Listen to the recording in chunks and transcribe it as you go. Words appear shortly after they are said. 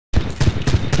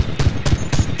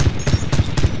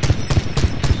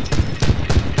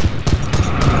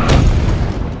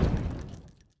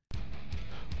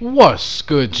What's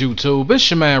good, YouTube?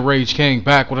 It's your man Rage King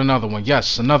back with another one.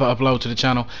 Yes, another upload to the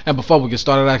channel. And before we get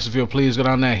started, I ask if you please go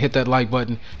down there and hit that like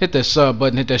button, hit that sub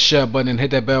button, hit that share button, and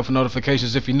hit that bell for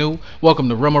notifications if you're new. Welcome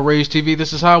to Rema Rage TV.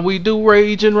 This is how we do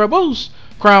Rage and Rebels.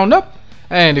 Crown up.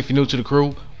 And if you're new to the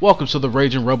crew, welcome to the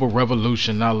Rage and Rebel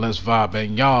Revolution. Now let's vibe.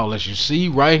 And y'all, as you see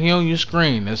right here on your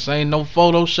screen, this ain't no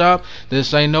Photoshop,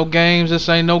 this ain't no games, this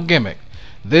ain't no gimmick.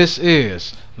 This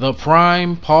is the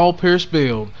prime Paul Pierce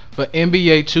build for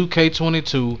NBA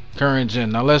 2K22 current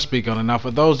gen. Now let's speak on it. Now for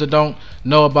those that don't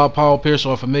know about Paul Pierce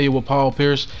or are familiar with Paul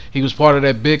Pierce, he was part of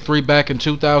that big three back in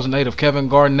 2008 of Kevin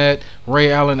Garnett,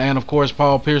 Ray Allen, and of course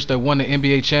Paul Pierce that won the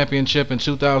NBA championship in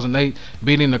 2008,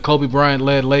 beating the Kobe Bryant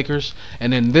led Lakers.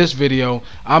 And in this video,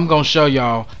 I'm going to show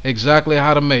y'all exactly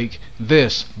how to make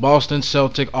this Boston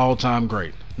Celtic all-time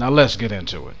great. Now let's get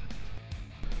into it.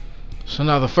 So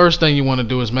now the first thing you want to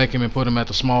do is make him and put him at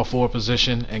the small forward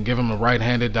position and give him a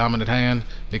right-handed dominant hand,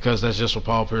 because that's just what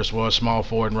Paul Pierce was, small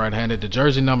forward and right-handed. The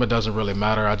jersey number doesn't really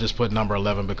matter. I just put number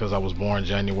 11 because I was born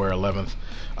January 11th.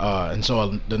 And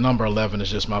so the number 11 is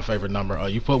just my favorite number.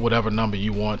 You put whatever number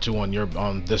you want to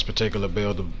on this particular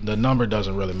build. The number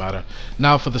doesn't really matter.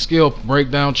 Now for the skill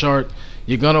breakdown chart,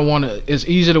 you're gonna want to. It's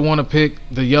easy to want to pick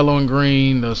the yellow and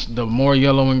green, the more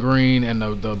yellow and green, and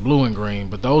the blue and green.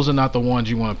 But those are not the ones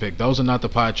you want to pick. Those are not the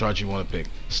pie charts you want to pick.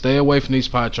 Stay away from these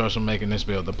pie charts when making this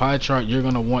build. The pie chart you're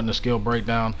gonna want in the skill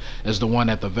breakdown is the one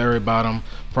at the very bottom,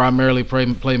 primarily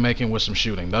playmaking with some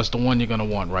shooting. That's the one you're gonna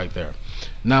want right there.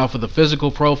 Now for the physical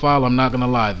profile, I'm not gonna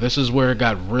lie. This is where it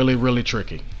got really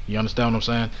tricky. You understand what I'm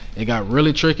saying? It got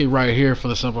really tricky right here for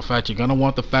the simple fact you're gonna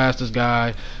want the fastest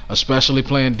guy, especially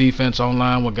playing defense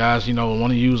online with guys, you know,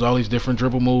 want to use all these different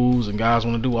dribble moves and guys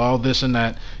want to do all this and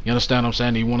that. You understand what I'm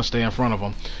saying? You want to stay in front of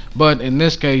them. But in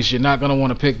this case, you're not gonna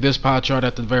want to pick this pie chart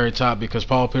at the very top, because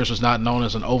Paul Pierce was not known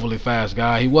as an overly fast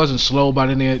guy. He wasn't slow by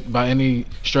any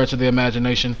stretch of the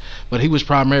imagination, but he was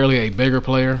primarily a bigger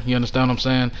player. You understand what I'm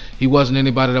saying? He wasn't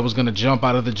anybody that was gonna jump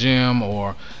out of the gym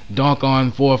or dunk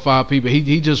on 4 or 5 people.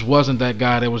 He just wasn't that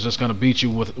guy that was just going to beat you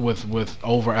with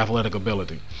over athletic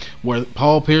ability. Where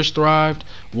Paul Pierce thrived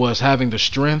was having the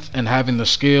strength and having the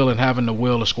skill and having the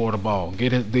will to score the ball,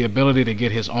 the ability to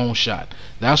get his own shot.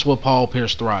 That's what Paul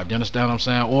Pierce thrived. You understand what I'm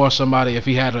saying? Or somebody, if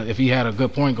he had a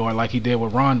good point guard like he did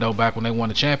with Rondo back when they won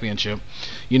the championship,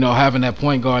 you know, having that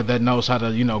point guard that knows how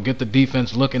to, you know, get the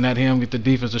defense looking at him, get the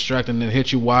defense distracted, and then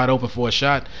hit you wide open for a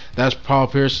shot. That's Paul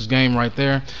Pierce's game right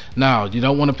there. Now you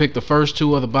don't want to pick the first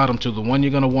two or the bottom two. The one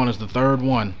you're going to want is the third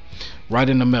one, right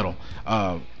in the middle.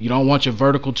 You don't want your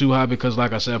vertical too high, because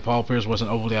like I said, Paul Pierce wasn't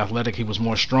overly athletic. He was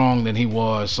more strong than he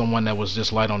was someone that was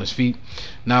just light on his feet.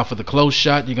 Now for the close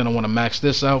shot, you're going to want to max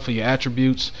this out for your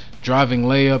attributes. Driving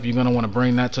layup, you're going to want to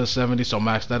bring that to a 70, so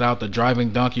max that out. The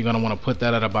driving dunk, you're going to want to put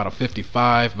that at about a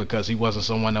 55, because he wasn't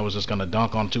someone that was just going to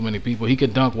dunk on too many people. He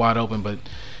could dunk wide open, but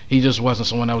he just wasn't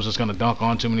someone that was just going to dunk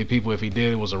on too many people. If he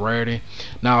did, it was a rarity.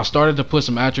 Now I started to put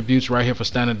some attributes right here for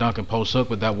standing dunk and post hook,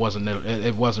 but that wasn't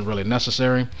really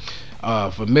necessary.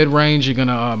 For mid-range, you're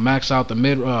gonna max out the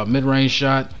mid-range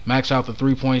shot, max out the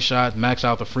three-point shot, max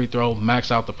out the free throw,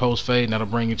 max out the post fade, and that'll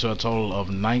bring you to a total of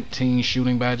 19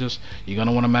 shooting badges. You're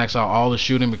gonna want to max out all the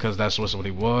shooting, because that's what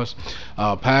he was.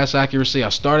 Pass accuracy, I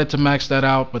started to max that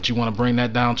out, but you want to bring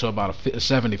that down to about a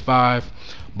 75.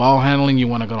 Ball handling, you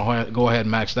want to go ahead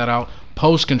and max that out.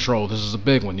 Post control, this is a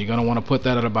big one. You're going to want to put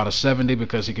that at about a 70,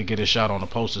 because he could get his shot on the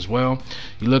post as well.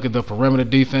 You look at the perimeter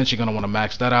defense, you're going to want to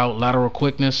max that out. Lateral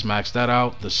quickness, max that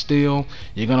out. The steal,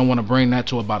 you're going to want to bring that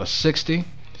to about a 60.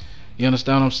 You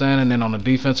understand what I'm saying? And then on the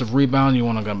defensive rebound, you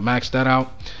want to max that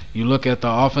out. You look at the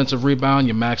offensive rebound,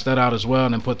 you max that out as well,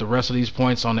 and then put the rest of these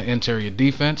points on the interior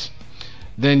defense.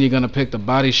 Then you're going to pick the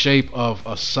body shape of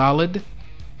a solid.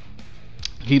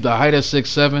 Keep the height at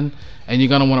 6'7", and you're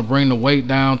going to want to bring the weight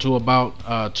down to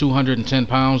about 210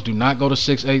 pounds. Do not go to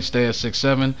 6'8", stay at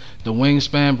 6'7". The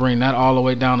wingspan, bring that all the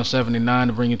way down to 79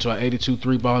 to bring you to an 82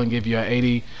 3 ball and give you an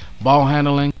 80 ball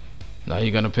handling. Now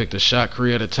you're going to pick the shot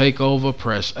creator takeover,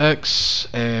 press X,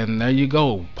 and there you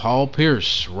go. Paul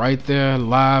Pierce right there,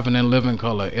 live and in living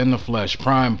color, in the flesh,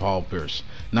 prime Paul Pierce.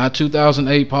 Not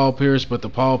 2008 Paul Pierce, but the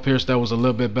Paul Pierce that was a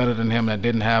little bit better than him, that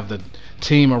didn't have the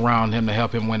team around him to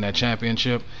help him win that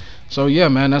championship. So yeah,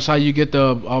 man, that's how you get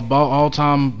the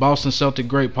all-time Boston Celtic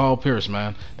great Paul Pierce,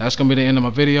 man. That's going to be the end of my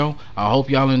video. I hope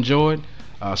y'all enjoyed.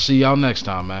 I'll see y'all next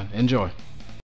time, man. Enjoy.